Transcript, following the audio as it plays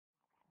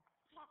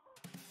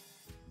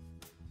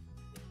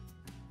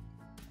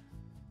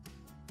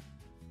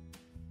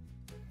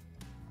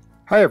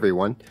Hi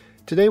everyone,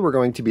 today we're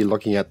going to be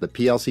looking at the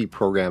PLC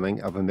programming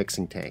of a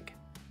mixing tank.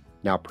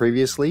 Now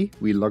previously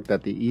we looked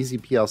at the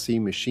EasyPLC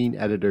machine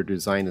editor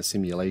design and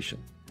simulation.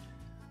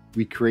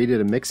 We created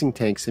a mixing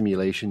tank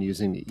simulation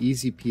using the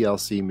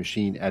EasyPLC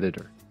machine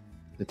editor.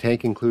 The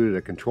tank included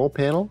a control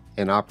panel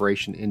and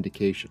operation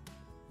indication.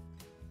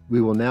 We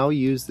will now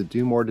use the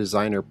Do More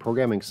Designer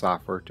programming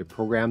software to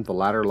program the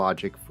ladder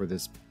logic for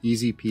this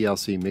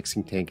EasyPLC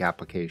mixing tank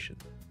application.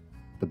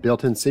 The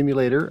built-in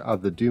simulator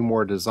of the Do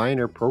More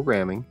Designer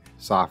programming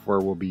software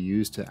will be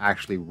used to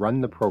actually run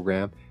the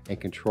program and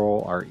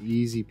control our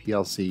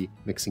EasyPLC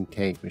mixing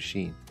tank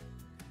machine.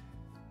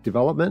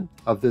 Development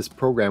of this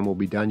program will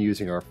be done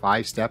using our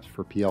 5 steps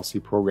for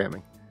PLC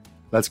programming.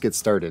 Let's get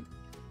started.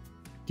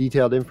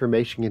 Detailed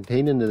information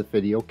contained in the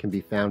video can be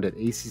found at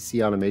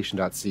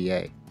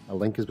accautomation.ca. A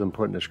link has been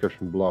put in the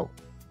description below.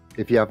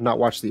 If you have not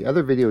watched the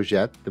other videos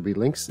yet, there will be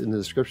links in the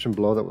description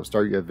below that will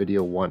start you at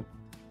video 1.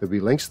 There will be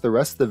links to the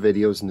rest of the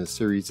videos in the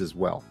series as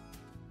well.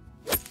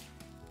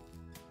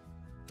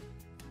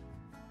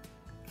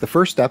 The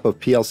first step of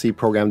PLC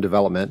program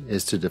development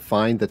is to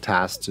define the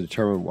tasks to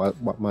determine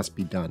what must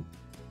be done.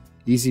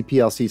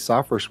 EasyPLC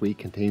software suite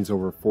contains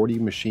over 40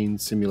 machine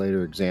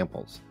simulator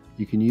examples.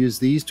 You can use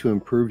these to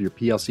improve your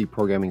PLC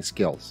programming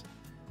skills.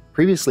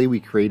 Previously,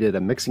 we created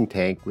a mixing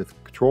tank with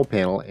control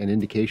panel and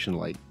indication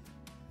light.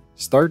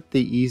 Start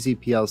the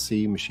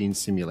EasyPLC machine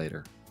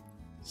simulator.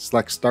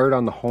 Select Start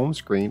on the home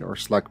screen or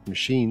select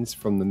Machines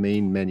from the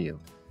main menu.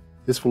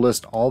 This will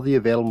list all the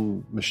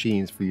available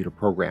machines for you to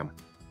program.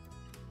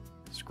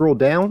 Scroll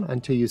down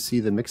until you see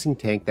the mixing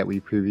tank that we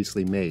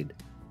previously made.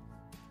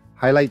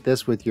 Highlight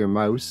this with your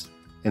mouse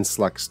and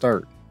select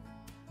Start.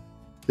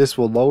 This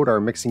will load our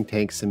mixing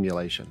tank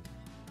simulation.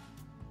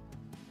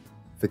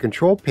 The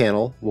control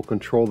panel will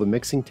control the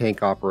mixing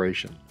tank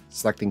operation.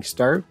 Selecting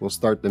Start will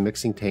start the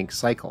mixing tank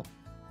cycle.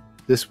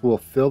 This will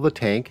fill the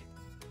tank,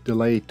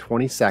 delay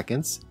 20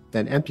 seconds,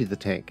 then empty the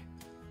tank.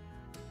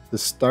 The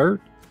start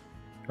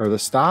or the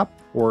stop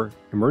or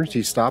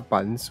emergency stop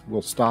buttons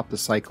will stop the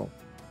cycle.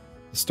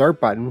 The start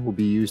button will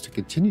be used to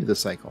continue the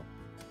cycle.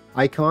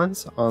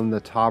 Icons on the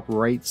top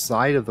right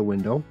side of the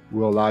window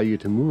will allow you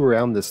to move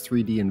around this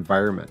 3D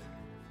environment.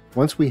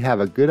 Once we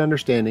have a good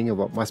understanding of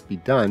what must be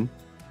done,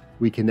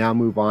 we can now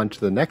move on to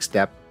the next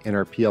step in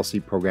our PLC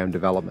program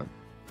development.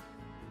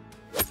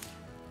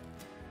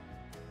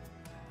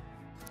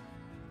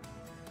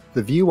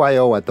 The View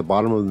I/O at the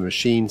bottom of the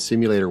machine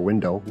simulator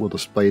window will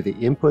display the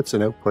inputs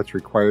and outputs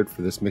required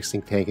for this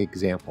mixing tank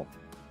example.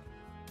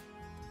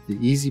 The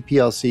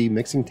EasyPLC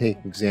mixing tank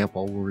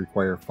example will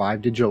require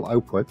 5 digital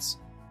outputs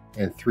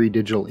and 3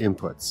 digital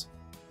inputs.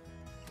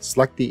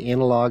 Select the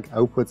analog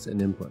outputs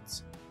and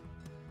inputs.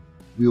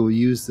 We will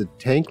use the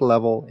tank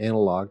level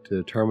analog to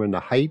determine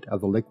the height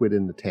of the liquid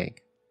in the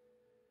tank.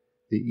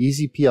 The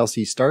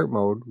EasyPLC Start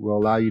mode will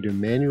allow you to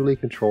manually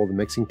control the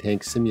mixing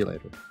tank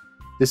simulator.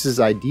 This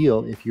is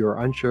ideal if you are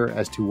unsure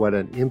as to what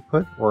an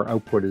input or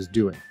output is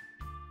doing.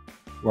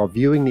 While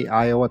viewing the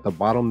I/O at the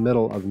bottom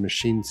middle of the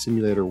machine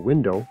simulator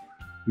window,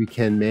 we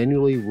can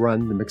manually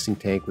run the mixing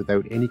tank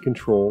without any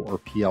control or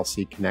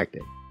PLC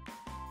connected.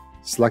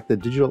 Select the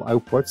digital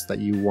outputs that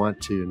you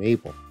want to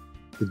enable.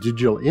 The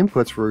digital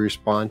inputs will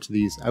respond to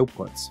these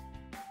outputs.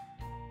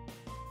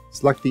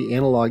 Select the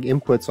analog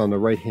inputs on the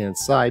right-hand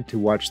side to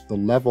watch the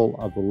level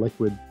of the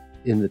liquid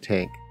in the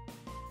tank.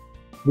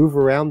 Move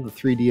around the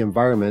 3D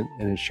environment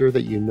and ensure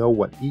that you know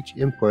what each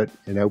input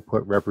and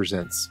output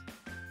represents.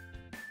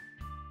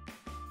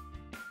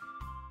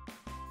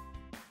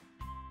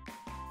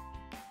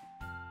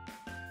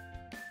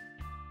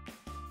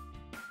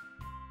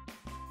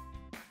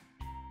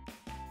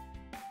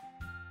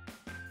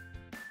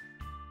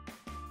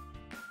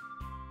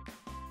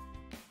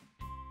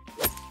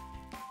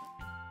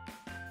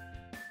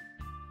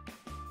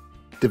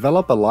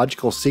 Develop a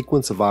logical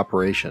sequence of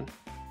operation.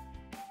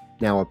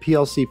 Now, a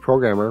PLC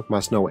programmer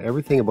must know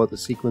everything about the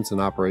sequence and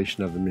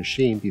operation of the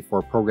machine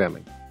before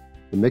programming.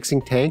 The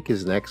mixing tank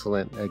is an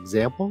excellent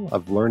example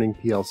of learning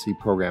PLC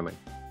programming.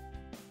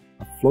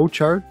 A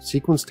flowchart,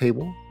 sequence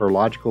table, or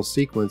logical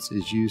sequence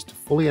is used to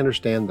fully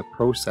understand the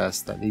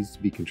process that needs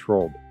to be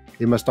controlled.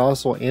 It must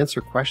also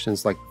answer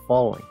questions like the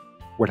following.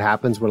 What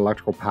happens when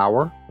electrical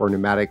power or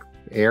pneumatic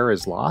air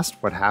is lost?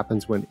 What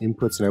happens when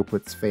inputs and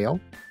outputs fail?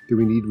 Do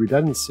we need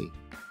redundancy?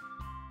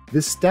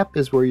 This step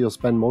is where you'll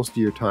spend most of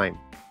your time.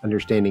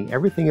 Understanding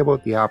everything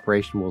about the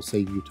operation will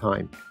save you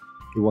time.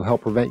 It will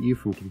help prevent you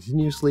from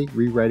continuously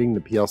rewriting the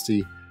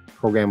PLC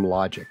program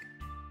logic.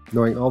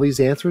 Knowing all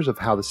these answers of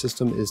how the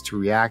system is to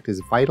react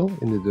is vital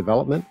in the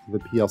development of the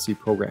PLC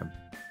program.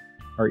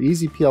 Our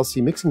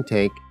EasyPLC mixing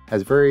tank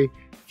has very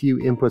few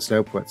inputs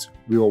and outputs.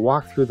 We will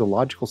walk through the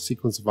logical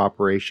sequence of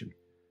operation.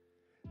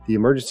 The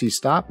emergency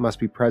stop must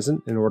be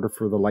present in order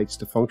for the lights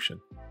to function.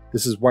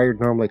 This is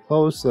wired normally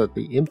closed so that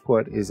the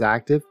input is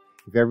active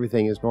if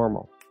everything is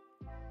normal.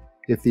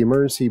 If the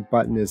emergency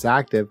button is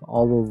active,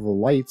 all of the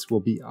lights will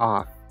be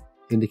off,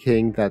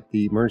 indicating that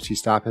the emergency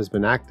stop has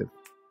been active.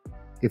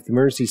 If the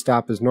emergency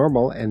stop is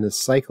normal and the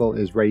cycle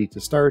is ready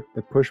to start,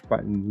 the push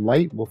button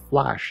light will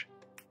flash.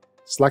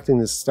 Selecting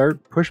the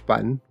Start Push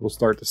button will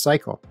start the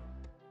cycle.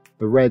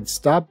 The red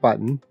Stop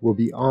button will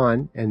be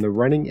on and the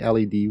running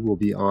LED will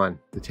be on.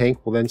 The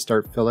tank will then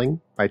start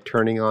filling by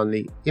turning on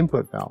the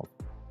input valve.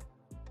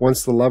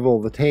 Once the level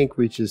of the tank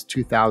reaches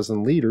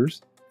 2,000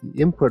 liters,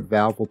 the input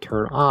valve will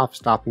turn off,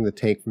 stopping the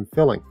tank from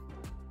filling.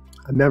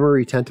 A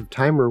memory retentive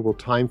timer will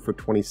time for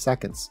 20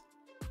 seconds.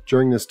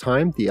 During this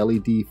time, the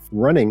LED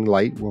running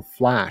light will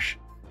flash.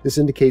 This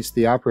indicates to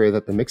the operator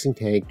that the mixing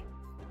tank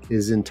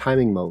is in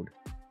timing mode.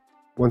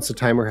 Once the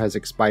timer has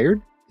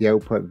expired, the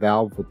output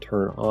valve will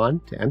turn on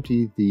to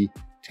empty the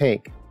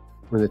tank.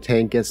 When the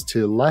tank gets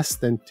to less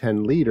than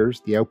 10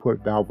 liters, the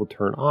output valve will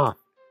turn off.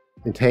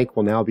 The tank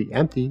will now be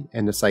empty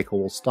and the cycle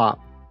will stop.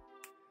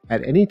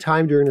 At any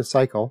time during the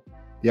cycle,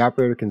 the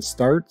operator can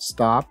start,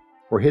 stop,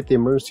 or hit the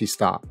emergency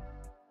stop.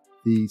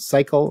 The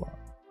cycle,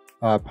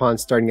 upon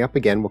starting up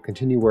again, will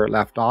continue where it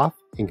left off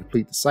and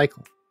complete the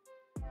cycle.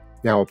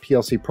 Now, a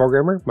PLC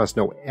programmer must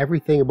know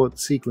everything about the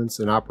sequence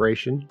and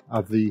operation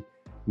of the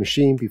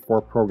machine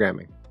before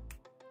programming.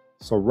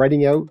 So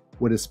writing out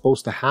what is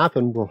supposed to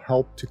happen will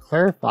help to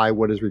clarify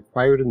what is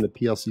required in the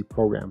PLC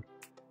program.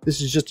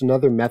 This is just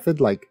another method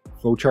like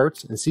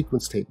flowcharts and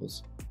sequence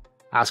tables.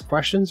 Ask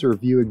questions or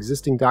review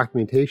existing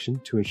documentation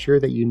to ensure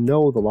that you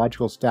know the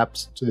logical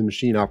steps to the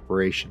machine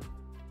operation.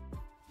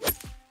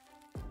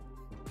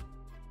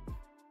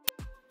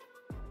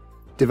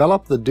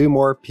 Develop the Do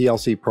More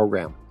PLC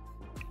program.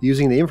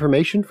 Using the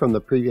information from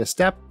the previous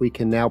step, we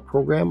can now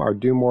program our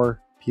Do More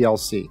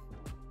PLC.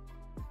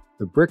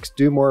 The Bricks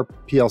Do More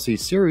PLC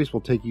series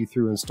will take you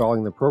through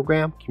installing the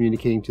program,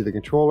 communicating to the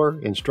controller,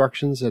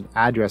 instructions, and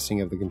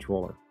addressing of the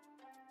controller.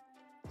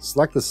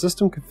 Select the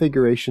system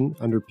configuration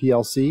under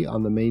PLC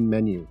on the main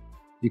menu.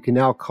 You can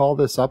now call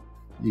this up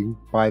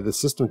by the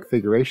system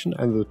configuration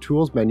under the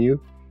Tools menu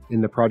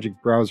in the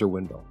project browser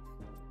window.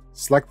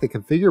 Select the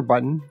Configure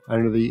button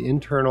under the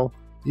internal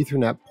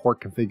Ethernet port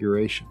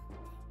configuration.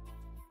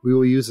 We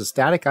will use a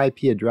static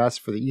IP address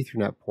for the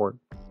Ethernet port.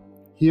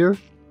 Here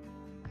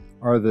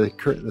are the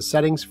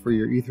settings for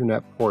your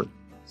Ethernet port.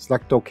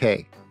 Select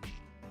OK.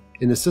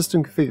 In the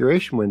System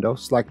Configuration window,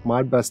 select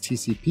Modbus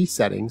TCP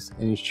settings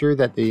and ensure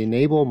that the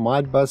Enable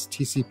Modbus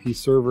TCP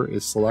server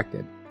is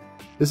selected.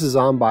 This is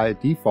on by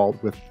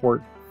default with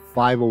port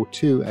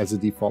 502 as the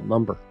default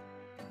number.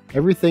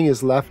 Everything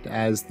is left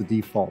as the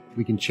default.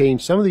 We can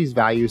change some of these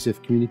values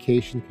if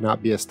communication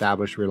cannot be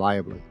established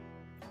reliably.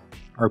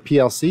 Our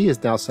PLC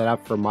is now set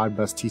up for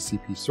Modbus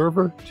TCP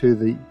server to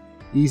the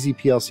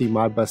EasyPLC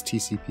Modbus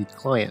TCP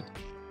client.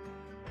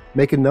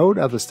 Make a note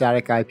of the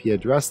static IP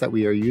address that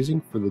we are using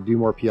for the Do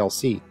More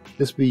PLC.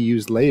 This will be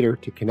used later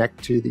to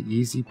connect to the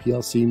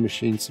EasyPLC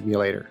machine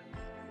simulator.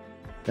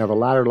 Now the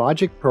ladder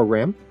logic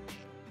program,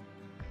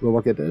 we'll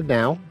look at it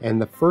now, and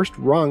the first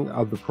rung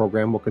of the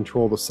program will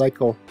control the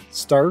cycle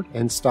start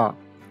and stop.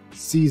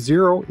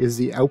 C0 is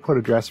the output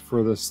address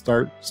for the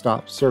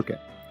start-stop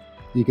circuit.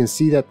 You can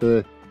see that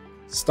the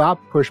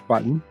stop push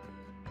button,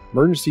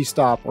 emergency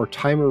stop, or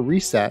timer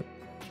reset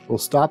will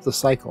stop the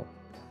cycle.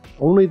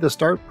 Only the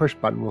start push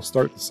button will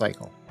start the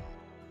cycle.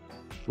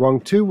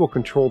 Rung 2 will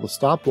control the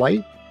stop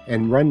light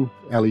and run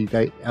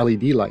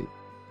LED light.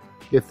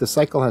 If the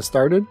cycle has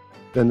started,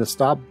 then the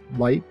stop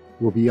light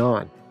will be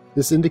on.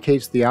 This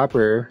indicates to the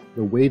operator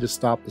the way to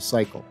stop the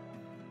cycle.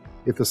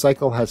 If the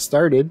cycle has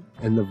started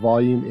and the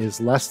volume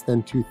is less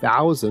than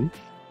 2,000,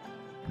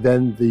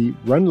 then the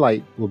run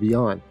light will be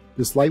on.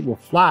 This light will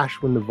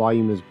flash when the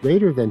volume is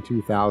greater than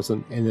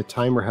 2,000 and the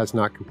timer has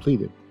not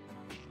completed.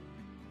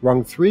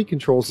 Rung 3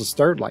 controls the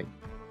start light.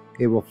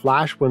 It will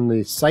flash when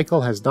the cycle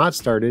has not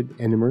started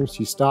and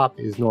emergency stop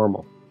is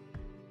normal.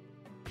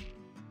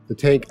 The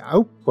tank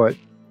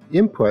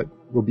input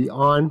will be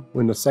on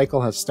when the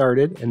cycle has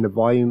started and the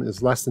volume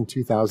is less than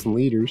 2,000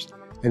 liters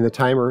and the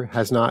timer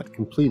has not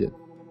completed.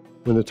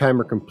 When the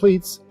timer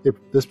completes,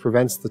 this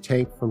prevents the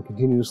tank from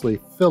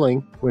continuously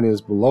filling when it is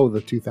below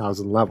the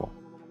 2,000 level.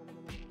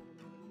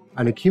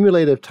 An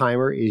accumulative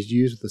timer is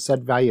used with a set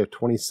value of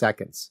 20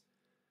 seconds.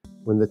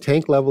 When the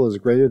tank level is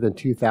greater than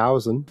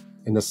 2,000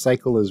 and the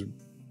cycle is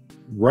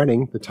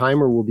running, the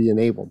timer will be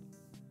enabled.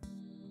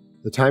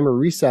 The timer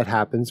reset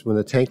happens when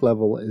the tank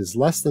level is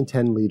less than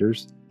 10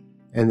 liters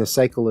and the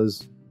cycle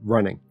is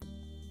running.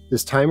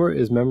 This timer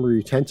is memory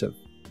retentive,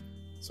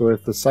 so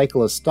if the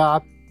cycle is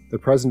stopped, the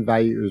present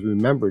value is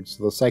remembered,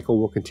 so the cycle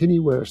will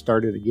continue where it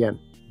started again,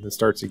 and it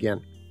starts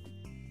again.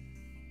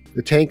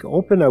 The tank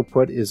open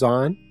output is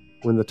on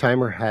when the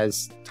timer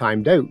has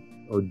timed out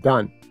or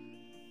done,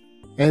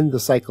 and the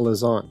cycle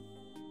is on.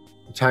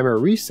 The timer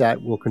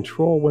reset will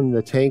control when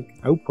the tank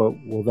output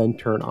will then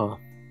turn off.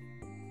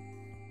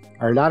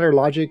 Our ladder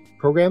logic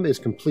program is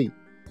complete.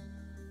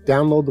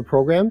 Download the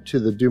program to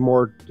the Do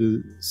More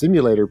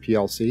Simulator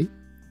PLC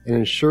and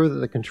ensure that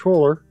the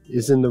controller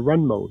is in the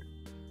run mode.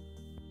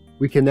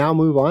 We can now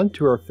move on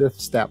to our fifth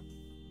step.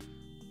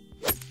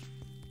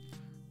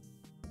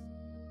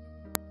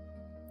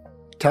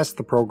 Test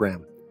the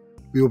program.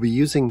 We will be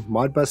using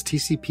Modbus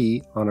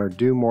TCP on our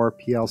Do More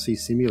PLC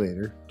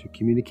simulator to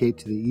communicate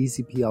to the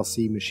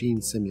EasyPLC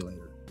machine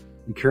simulator.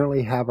 We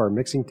currently have our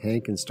mixing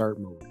tank in start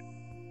mode.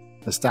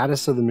 The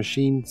status of the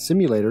machine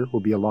simulator will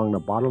be along the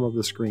bottom of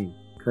the screen.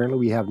 Currently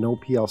we have no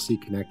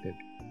PLC connected.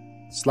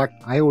 Select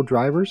I/O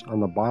drivers on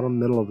the bottom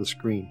middle of the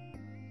screen.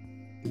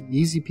 The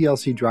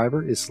EasyPLC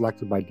driver is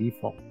selected by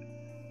default.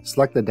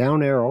 Select the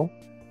down arrow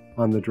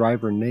on the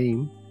driver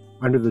name.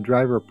 Under the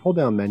driver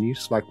pull-down menu,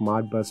 select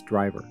Modbus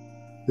driver.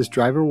 This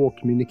driver will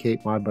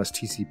communicate Modbus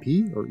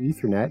TCP or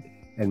Ethernet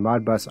and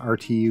Modbus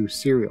RTU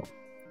serial.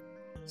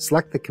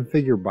 Select the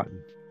Configure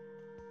button.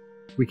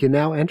 We can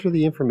now enter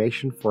the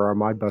information for our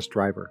Modbus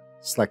driver.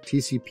 Select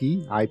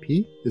TCP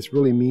IP. This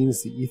really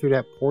means the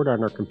Ethernet port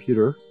on our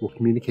computer will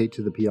communicate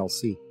to the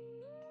PLC.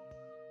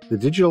 The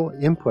digital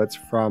inputs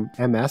from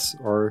MS,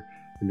 or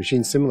the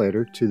machine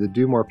simulator, to the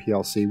Do More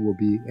PLC will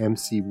be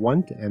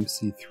MC1 to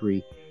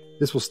MC3.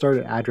 This will start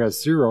at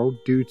address 0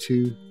 due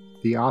to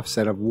the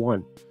offset of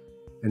 1,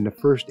 and the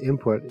first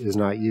input is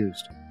not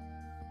used.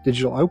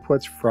 Digital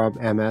outputs from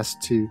MS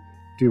to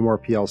Do More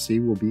PLC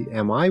will be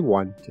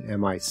MI1 to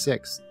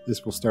MI6.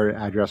 This will start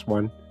at address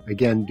 1,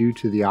 again due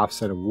to the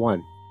offset of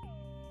 1,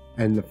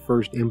 and the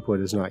first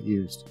input is not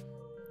used.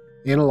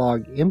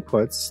 Analog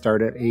inputs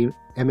start at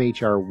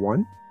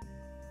MHR1,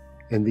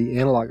 and the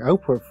analog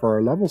output for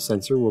our level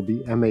sensor will be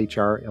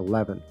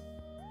MHR11.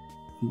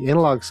 The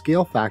analog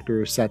scale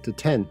factor is set to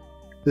 10.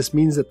 This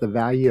means that the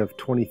value of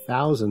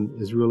 20,000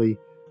 is really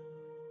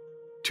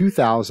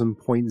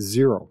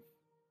 2000.0.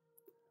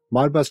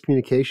 Modbus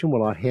communication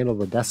will not handle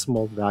the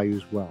decimal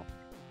values well.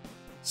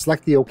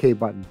 Select the OK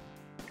button.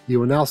 You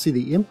will now see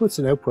the inputs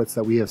and outputs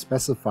that we have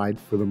specified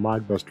for the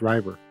Modbus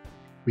driver.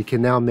 We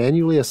can now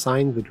manually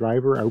assign the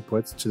driver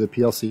outputs to the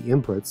PLC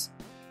inputs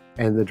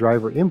and the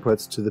driver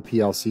inputs to the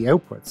PLC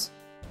outputs.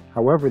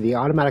 However, the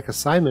automatic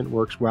assignment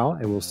works well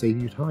and will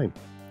save you time.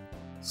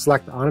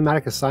 Select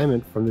Automatic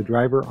Assignment from the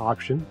driver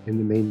option in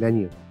the main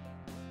menu.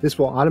 This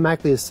will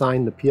automatically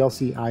assign the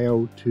PLC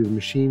I/O to the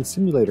machine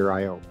simulator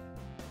I/O.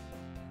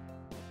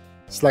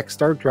 Select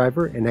Start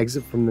Driver and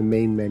exit from the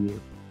main menu.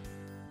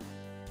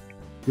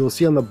 You will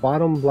see on the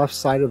bottom left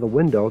side of the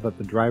window that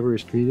the driver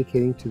is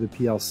communicating to the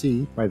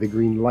PLC by the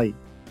green light.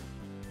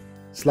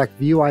 Select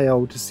View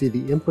I/O to see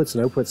the inputs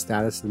and output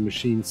status of the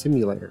machine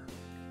simulator.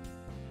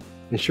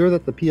 Ensure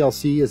that the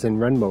PLC is in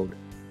run mode.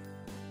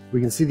 We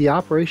can see the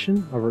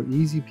operation of our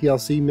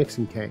EasyPLC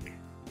mixing tank.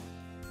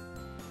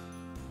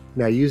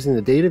 Now, using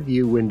the data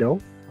view window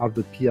of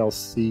the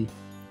PLC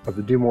of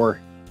the Do More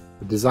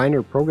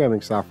Designer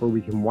programming software,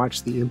 we can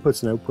watch the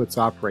inputs and outputs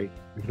operate.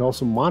 We can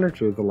also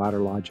monitor the ladder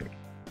logic.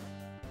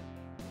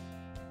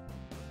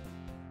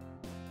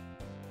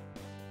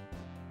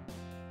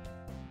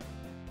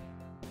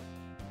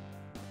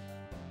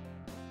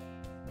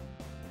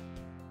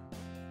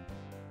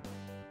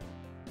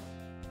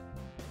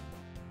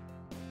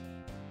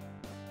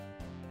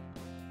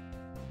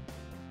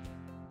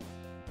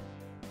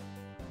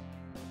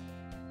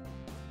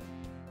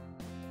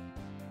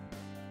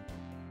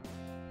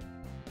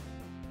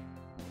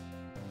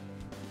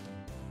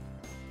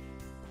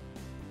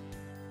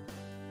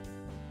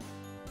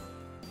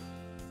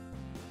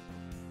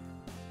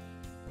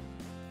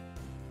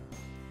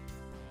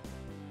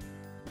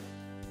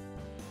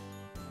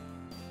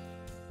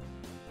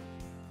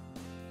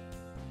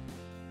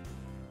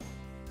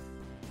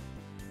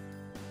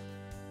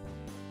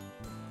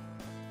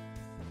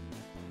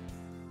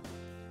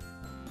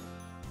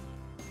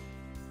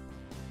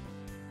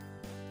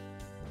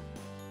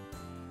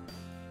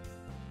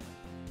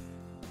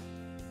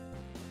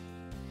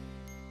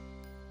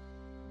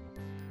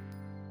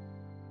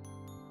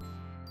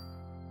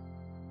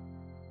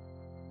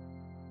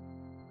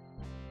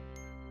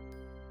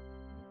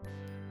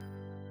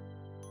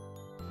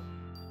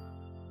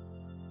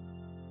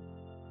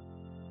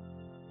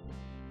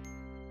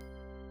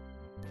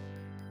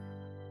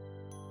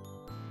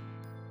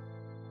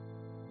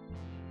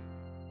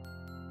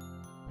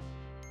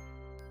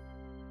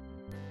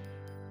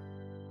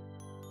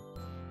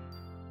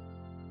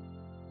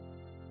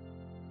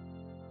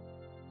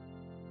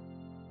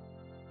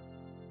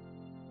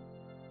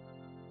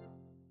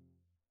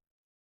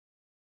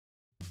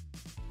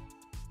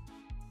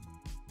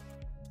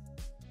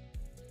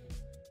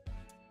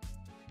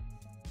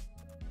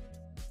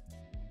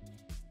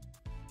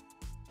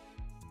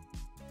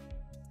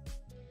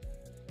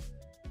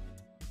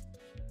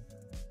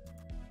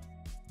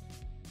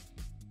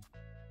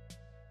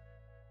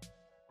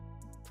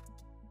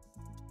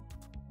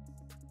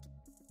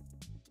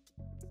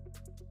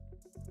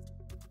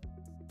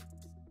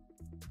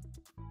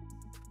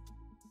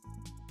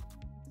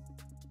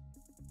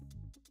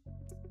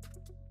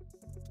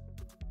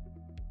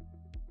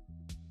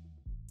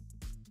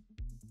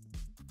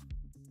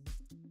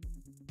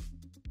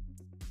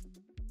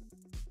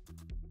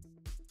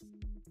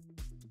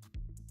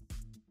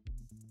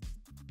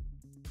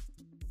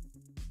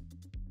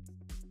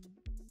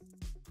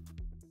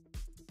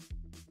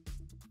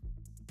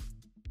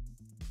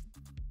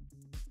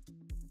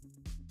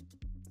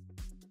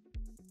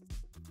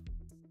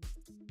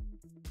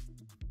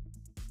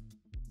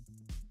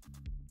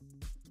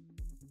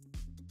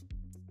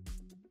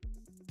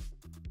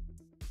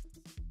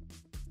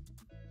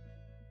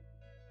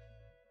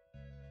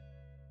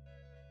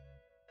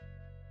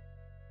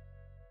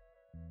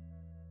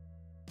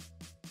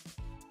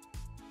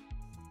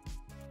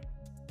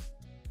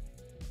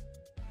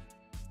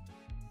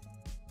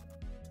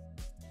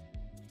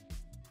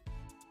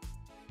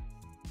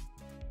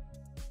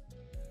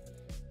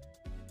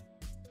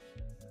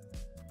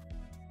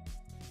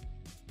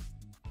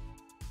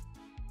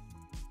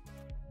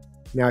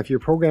 Now if your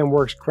program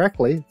works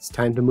correctly, it's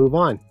time to move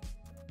on.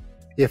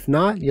 If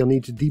not, you'll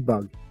need to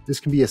debug. This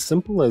can be as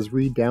simple as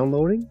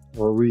re-downloading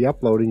or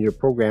re-uploading your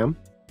program,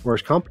 or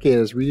as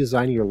complicated as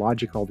redesigning your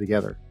logic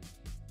altogether.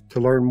 To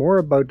learn more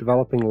about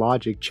developing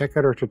logic, check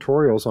out our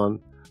tutorials on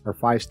our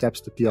 5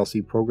 steps to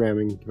PLC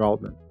programming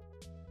development.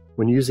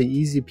 When using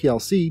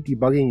EasyPLC,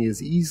 debugging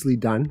is easily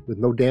done with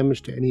no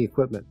damage to any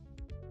equipment.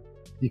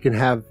 You can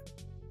have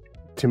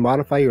to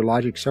modify your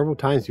logic several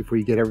times before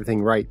you get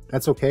everything right.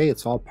 That's okay,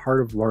 it's all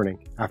part of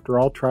learning. After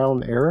all, trial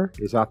and error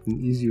is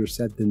often easier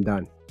said than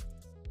done.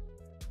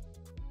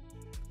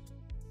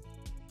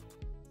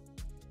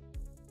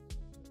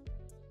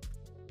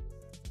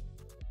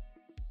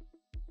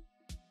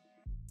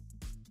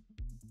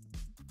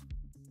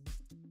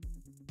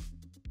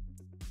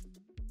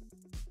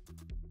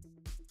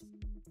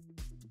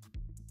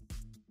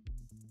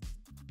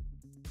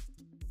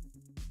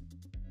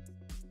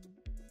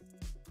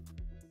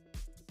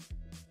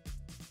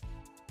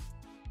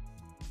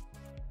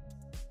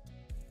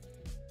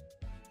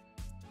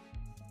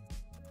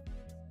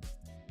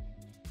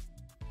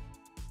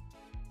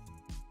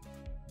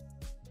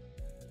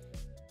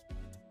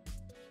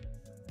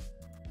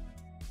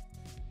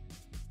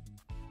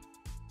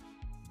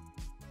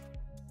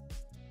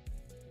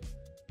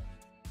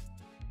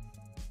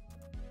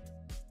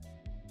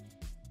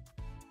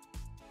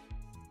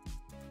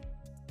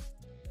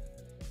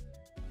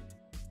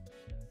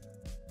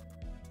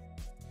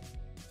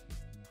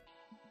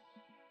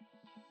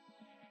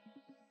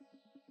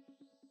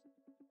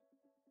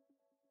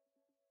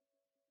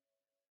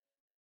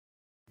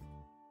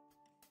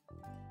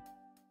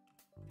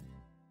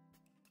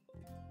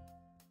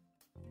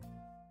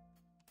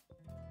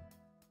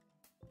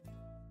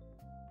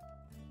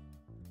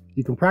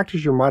 You can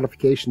practice your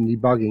modification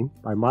debugging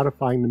by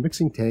modifying the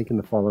mixing tank in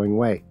the following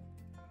way.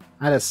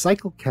 Add a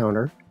cycle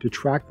counter to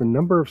track the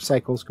number of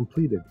cycles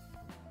completed.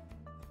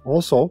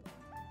 Also,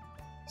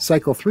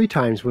 cycle 3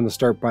 times when the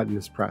start button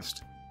is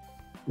pressed.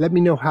 Let me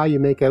know how you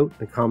make out in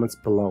the comments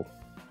below.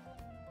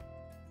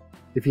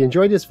 If you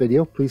enjoyed this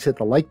video, please hit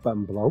the like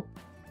button below.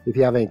 If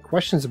you have any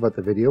questions about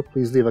the video,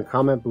 please leave a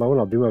comment below and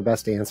I'll do my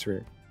best to answer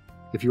it.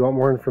 If you want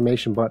more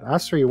information about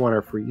us or you want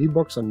our free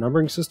ebooks on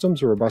numbering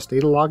systems or robust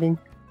data logging,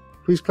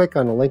 please click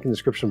on the link in the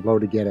description below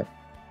to get it.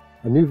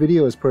 A new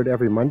video is put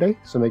every Monday,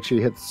 so make sure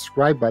you hit the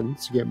subscribe button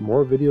to get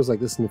more videos like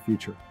this in the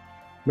future.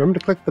 Remember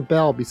to click the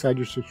bell beside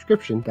your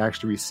subscription to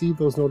actually receive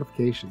those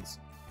notifications.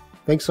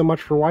 Thanks so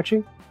much for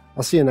watching.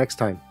 I'll see you next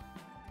time.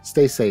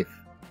 Stay safe.